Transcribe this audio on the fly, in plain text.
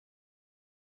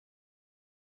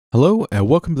Hello and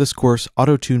welcome to this course,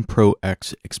 AutoTune Pro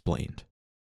X Explained.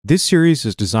 This series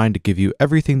is designed to give you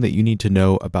everything that you need to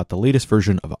know about the latest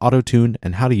version of AutoTune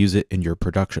and how to use it in your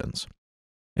productions.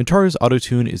 Antares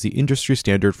AutoTune is the industry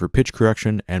standard for pitch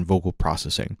correction and vocal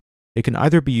processing. It can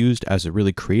either be used as a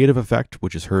really creative effect,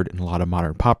 which is heard in a lot of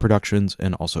modern pop productions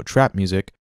and also trap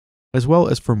music, as well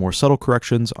as for more subtle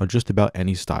corrections on just about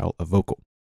any style of vocal.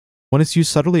 When it's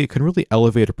used subtly, it can really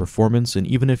elevate a performance, and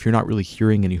even if you're not really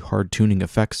hearing any hard tuning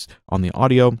effects on the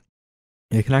audio,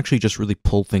 it can actually just really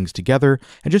pull things together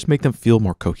and just make them feel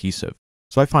more cohesive.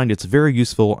 So I find it's very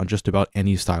useful on just about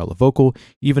any style of vocal.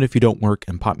 Even if you don't work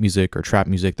in pop music or trap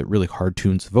music that really hard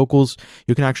tunes the vocals,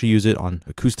 you can actually use it on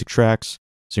acoustic tracks,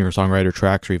 singer-songwriter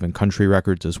tracks, or even country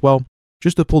records as well,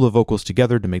 just to pull the vocals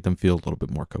together to make them feel a little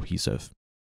bit more cohesive.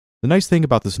 The nice thing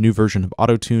about this new version of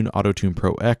AutoTune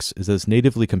Pro X, is that it's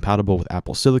natively compatible with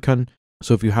Apple Silicon.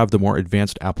 So if you have the more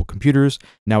advanced Apple computers,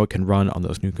 now it can run on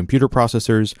those new computer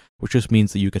processors, which just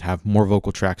means that you could have more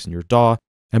vocal tracks in your DAW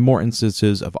and more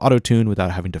instances of AutoTune without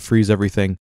having to freeze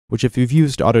everything, which if you've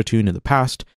used AutoTune in the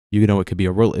past, you know it could be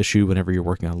a real issue whenever you're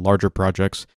working on larger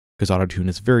projects because AutoTune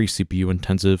is very CPU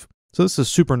intensive. So this is a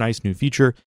super nice new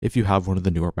feature if you have one of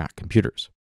the newer Mac computers.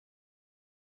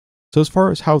 So as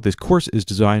far as how this course is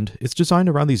designed, it's designed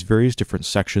around these various different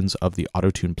sections of the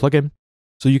AutoTune plugin.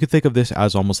 So you could think of this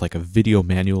as almost like a video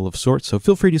manual of sorts, so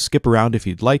feel free to skip around if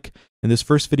you'd like. In this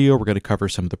first video, we're going to cover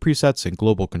some of the presets and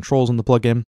global controls in the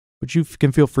plugin, but you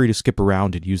can feel free to skip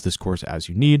around and use this course as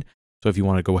you need. So if you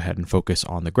want to go ahead and focus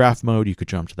on the graph mode, you could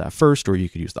jump to that first, or you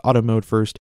could use the auto mode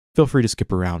first. Feel free to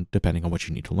skip around depending on what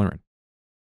you need to learn.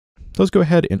 So let's go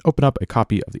ahead and open up a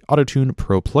copy of the AutoTune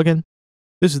Pro plugin.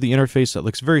 This is the interface that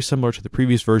looks very similar to the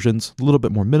previous versions, a little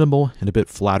bit more minimal and a bit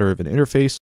flatter of an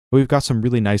interface, but we've got some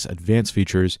really nice advanced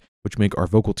features which make our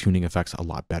vocal tuning effects a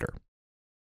lot better.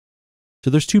 So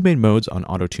there's two main modes on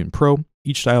AutoTune Pro.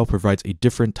 Each style provides a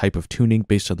different type of tuning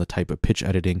based on the type of pitch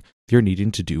editing you're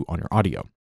needing to do on your audio.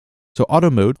 So auto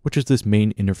mode, which is this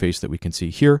main interface that we can see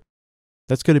here,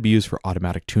 that's going to be used for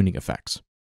automatic tuning effects.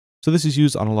 So this is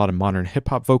used on a lot of modern hip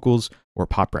hop vocals or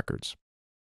pop records.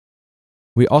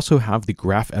 We also have the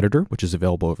graph editor, which is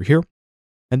available over here,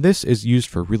 and this is used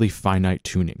for really finite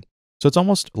tuning. So it's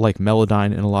almost like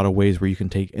Melodyne in a lot of ways where you can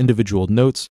take individual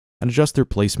notes and adjust their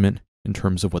placement in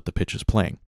terms of what the pitch is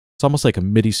playing. It's almost like a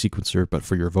MIDI sequencer, but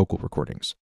for your vocal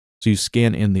recordings. So you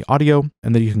scan in the audio,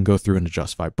 and then you can go through and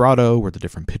adjust vibrato or the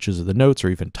different pitches of the notes or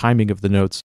even timing of the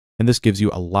notes, and this gives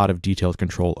you a lot of detailed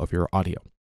control of your audio.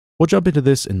 We'll jump into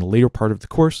this in the later part of the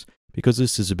course because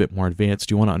this is a bit more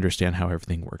advanced. You want to understand how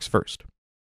everything works first.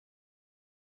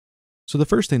 So the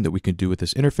first thing that we can do with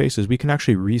this interface is we can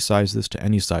actually resize this to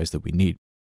any size that we need.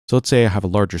 So let's say I have a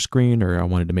larger screen or I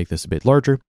wanted to make this a bit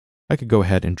larger. I could go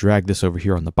ahead and drag this over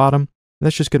here on the bottom, and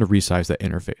that's just going to resize that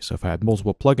interface. So if I had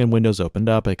multiple plugin windows opened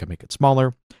up, I can make it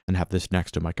smaller and have this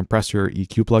next to my compressor,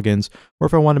 EQ plugins, or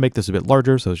if I want to make this a bit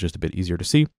larger so it's just a bit easier to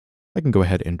see, I can go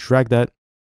ahead and drag that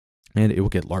and it will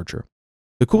get larger.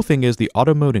 The cool thing is the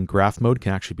auto mode and graph mode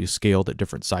can actually be scaled at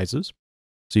different sizes.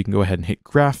 So you can go ahead and hit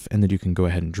graph, and then you can go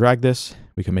ahead and drag this.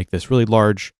 We can make this really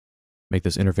large, make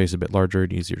this interface a bit larger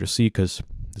and easier to see because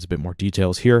there's a bit more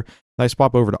details here. And I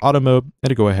swap over to auto mode, and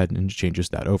it go ahead and changes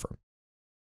that over.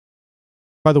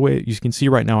 By the way, you can see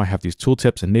right now I have these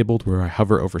tooltips enabled where I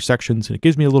hover over sections, and it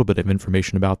gives me a little bit of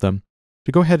information about them.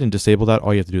 To go ahead and disable that,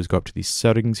 all you have to do is go up to these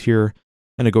settings here,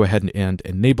 and to go ahead and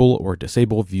enable or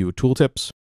disable view tooltips.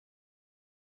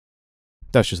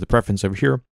 That's just the preference over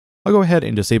here. I'll go ahead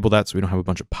and disable that so we don't have a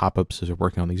bunch of pop-ups as we're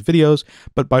working on these videos,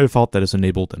 but by default that is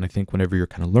enabled, and I think whenever you're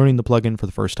kind of learning the plugin for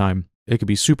the first time, it could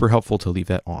be super helpful to leave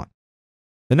that on.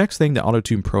 The next thing that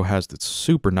AutoTune Pro has that's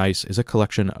super nice is a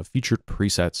collection of featured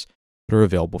presets that are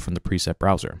available from the preset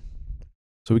browser.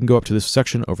 So we can go up to this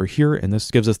section over here, and this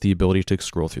gives us the ability to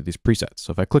scroll through these presets.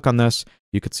 So if I click on this,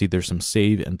 you can see there's some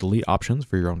save and delete options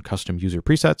for your own custom user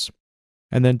presets.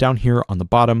 And then down here on the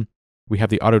bottom, we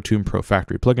have the AutoTune Pro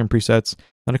Factory plugin presets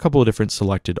and a couple of different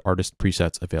selected artist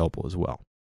presets available as well.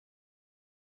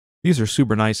 These are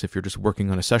super nice if you're just working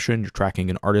on a session, you're tracking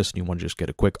an artist, and you want to just get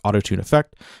a quick AutoTune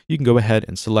effect. You can go ahead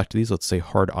and select these. Let's say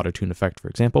hard AutoTune effect, for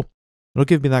example. It'll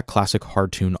give me that classic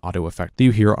hard tune auto effect that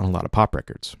you hear on a lot of pop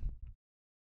records.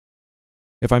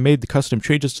 If I made the custom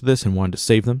changes to this and wanted to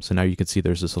save them, so now you can see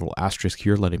there's this little asterisk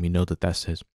here letting me know that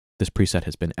this preset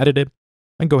has been edited,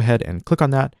 I can go ahead and click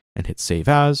on that and hit Save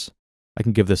As. I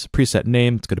can give this a preset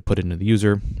name. It's going to put it into the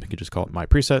user. I can just call it My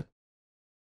Preset.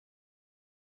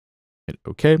 Hit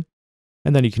OK.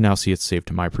 And then you can now see it's saved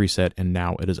to My Preset, and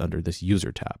now it is under this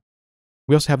User tab.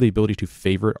 We also have the ability to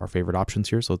favorite our favorite options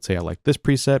here. So let's say I like this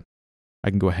preset. I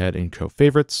can go ahead and show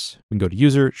favorites. We can go to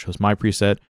User, it shows My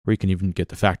Preset, or you can even get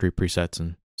the factory presets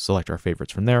and select our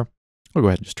favorites from there. I'll go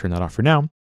ahead and just turn that off for now.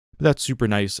 But that's super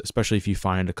nice, especially if you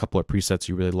find a couple of presets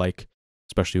you really like,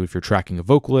 especially if you're tracking a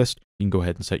vocalist. You can go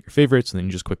ahead and set your favorites, and then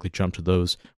you just quickly jump to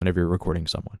those whenever you're recording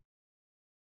someone.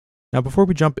 Now, before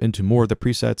we jump into more of the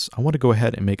presets, I want to go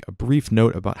ahead and make a brief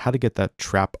note about how to get that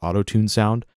trap auto-tune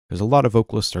sound, because a lot of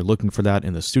vocalists are looking for that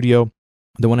in the studio.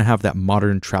 They want to have that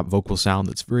modern trap vocal sound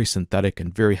that's very synthetic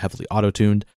and very heavily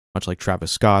auto-tuned, much like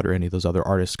Travis Scott or any of those other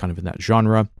artists kind of in that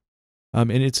genre.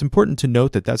 And it's important to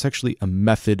note that that's actually a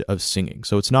method of singing.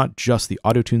 So it's not just the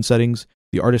auto-tune settings.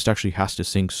 The artist actually has to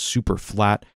sing super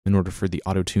flat in order for the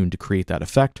auto-tune to create that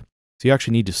effect. So you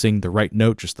actually need to sing the right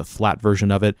note, just the flat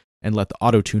version of it, and let the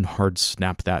auto-tune hard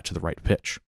snap that to the right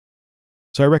pitch.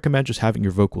 So I recommend just having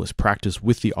your vocalist practice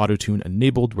with the auto-tune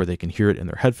enabled where they can hear it in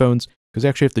their headphones, because they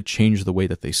actually have to change the way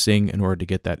that they sing in order to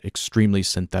get that extremely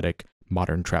synthetic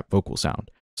modern trap vocal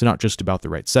sound. It's not just about the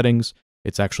right settings,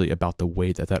 it's actually about the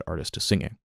way that that artist is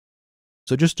singing.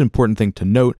 So just an important thing to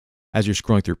note as you're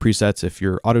scrolling through presets, if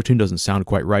your auto-tune doesn't sound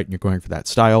quite right and you're going for that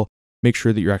style, make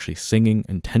sure that you're actually singing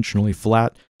intentionally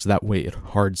flat, so that way it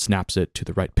hard snaps it to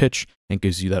the right pitch and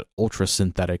gives you that ultra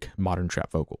synthetic modern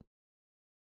trap vocal.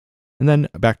 And then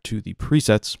back to the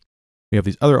presets, we have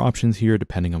these other options here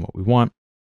depending on what we want.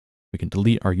 We can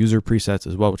delete our user presets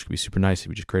as well, which can be super nice. If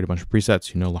you just create a bunch of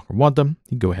presets, you no longer want them, you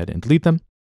can go ahead and delete them.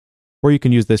 Or you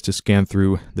can use this to scan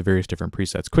through the various different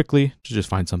presets quickly to just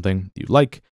find something you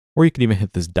like. Or you can even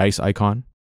hit this dice icon,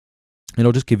 and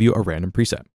it'll just give you a random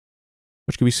preset,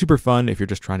 which can be super fun if you're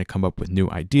just trying to come up with new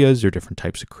ideas or different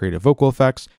types of creative vocal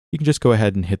effects. You can just go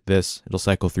ahead and hit this. It'll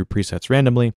cycle through presets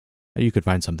randomly, and you could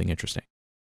find something interesting.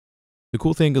 The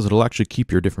cool thing is it'll actually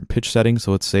keep your different pitch settings.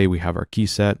 So let's say we have our key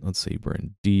set. Let's say we're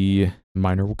in D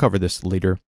minor. We'll cover this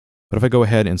later. But if I go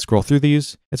ahead and scroll through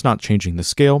these, it's not changing the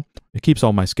scale. It keeps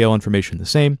all my scale information the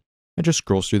same and just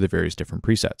scrolls through the various different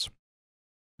presets.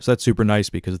 So that's super nice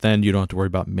because then you don't have to worry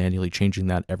about manually changing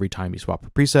that every time you swap a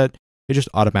preset. It just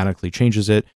automatically changes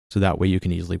it, so that way you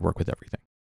can easily work with everything.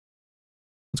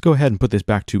 Let's go ahead and put this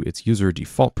back to its user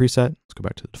default preset. Let's go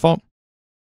back to the default.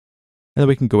 And then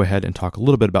we can go ahead and talk a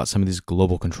little bit about some of these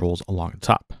global controls along the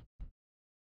top.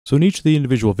 So in each of the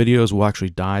individual videos, we'll actually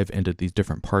dive into these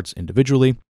different parts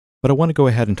individually, but I want to go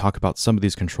ahead and talk about some of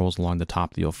these controls along the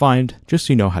top that you'll find, just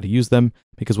so you know how to use them,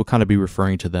 because we'll kind of be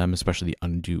referring to them, especially the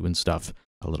undo and stuff,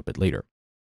 a little bit later.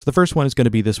 So the first one is going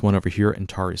to be this one over here,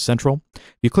 Antares Central.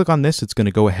 If you click on this, it's going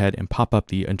to go ahead and pop up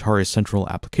the Antares Central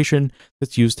application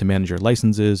that's used to manage your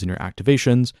licenses and your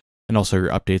activations, and also your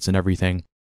updates and everything.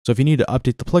 So if you need to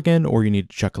update the plugin or you need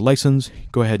to check a license,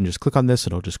 go ahead and just click on this.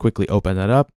 It'll just quickly open that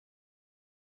up.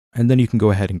 And then you can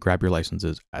go ahead and grab your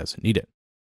licenses as needed.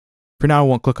 For now, I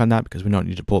won't click on that because we don't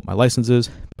need to pull up my licenses,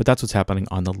 but that's what's happening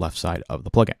on the left side of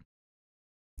the plugin.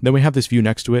 Then we have this view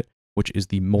next to it, which is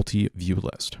the multi-view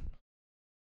list.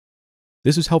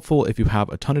 This is helpful if you have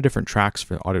a ton of different tracks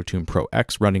for AutoTune Pro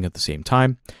X running at the same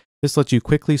time. This lets you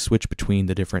quickly switch between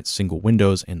the different single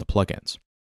windows in the plugins.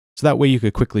 So that way you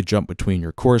could quickly jump between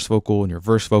your chorus vocal and your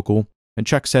verse vocal and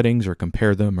check settings or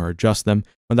compare them or adjust them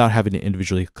without having to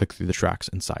individually click through the tracks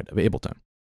inside of Ableton.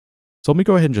 So let me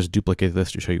go ahead and just duplicate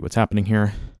this to show you what's happening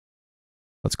here.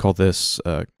 Let's call this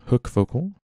hook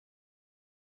vocal.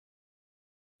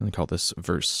 And call this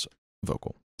verse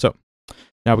vocal. So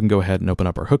now we can go ahead and open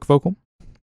up our hook vocal.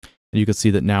 And you can see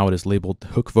that now it is labeled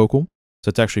hook vocal. So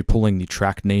it's actually pulling the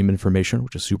track name information,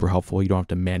 which is super helpful. You don't have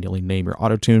to manually name your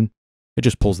AutoTune. It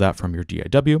just pulls that from your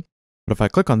DAW. But if I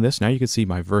click on this, now you can see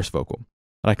my verse vocal.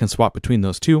 But I can swap between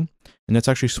those two, and that's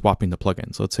actually swapping the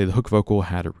plugin. So let's say the hook vocal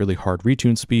had a really hard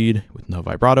retune speed with no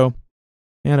vibrato,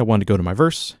 and I wanted to go to my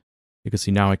verse. You can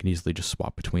see now I can easily just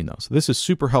swap between those. So this is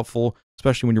super helpful,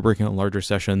 especially when you're working on larger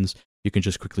sessions. You can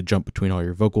just quickly jump between all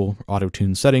your vocal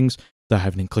auto-tune settings without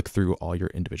having to click through all your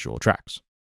individual tracks.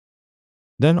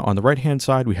 Then on the right-hand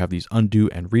side, we have these undo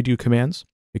and redo commands.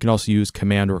 You can also use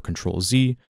Command or Control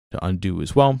Z to undo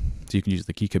as well. So you can use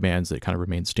the key commands that kind of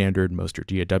remain standard in most of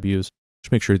your DAWs.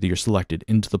 Just make sure that you're selected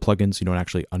into the plugin so you don't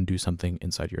actually undo something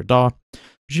inside your DAW. But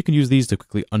you can use these to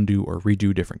quickly undo or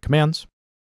redo different commands.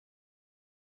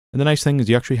 And the nice thing is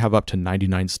you actually have up to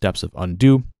 99 steps of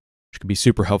undo, which can be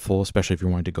super helpful, especially if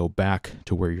you're wanting to go back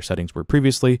to where your settings were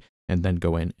previously and then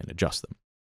go in and adjust them.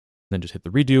 Then just hit the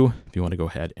redo if you want to go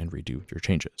ahead and redo your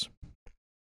changes.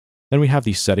 Then we have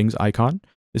the settings icon.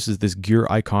 This is this gear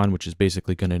icon, which is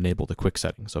basically going to enable the quick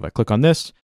settings. So if I click on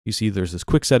this, you see there's this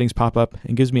quick settings pop up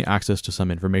and gives me access to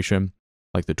some information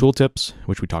like the tooltips,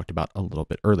 which we talked about a little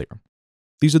bit earlier.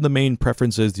 These are the main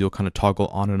preferences that you'll kind of toggle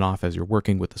on and off as you're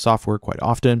working with the software quite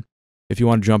often. If you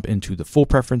want to jump into the full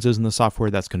preferences in the software,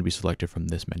 that's going to be selected from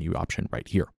this menu option right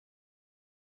here.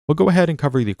 We'll go ahead and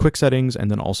cover the quick settings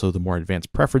and then also the more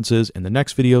advanced preferences in the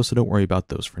next video, so don't worry about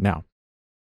those for now.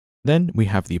 Then we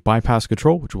have the bypass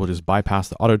control, which will just bypass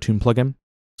the Auto-Tune plugin.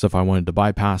 So if I wanted to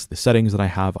bypass the settings that I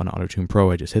have on Auto-Tune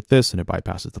Pro, I just hit this and it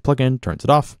bypasses the plugin, turns it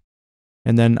off.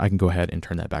 And then I can go ahead and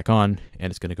turn that back on, and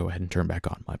it's going to go ahead and turn back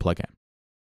on my plugin.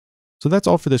 So that's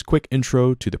all for this quick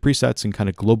intro to the presets and kind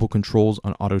of global controls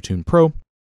on Auto-Tune Pro.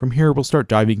 From here, we'll start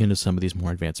diving into some of these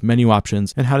more advanced menu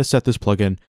options and how to set this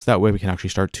plugin so that way we can actually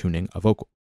start tuning a vocal.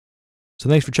 So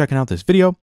thanks for checking out this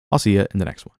video. I'll see you in the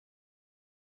next one.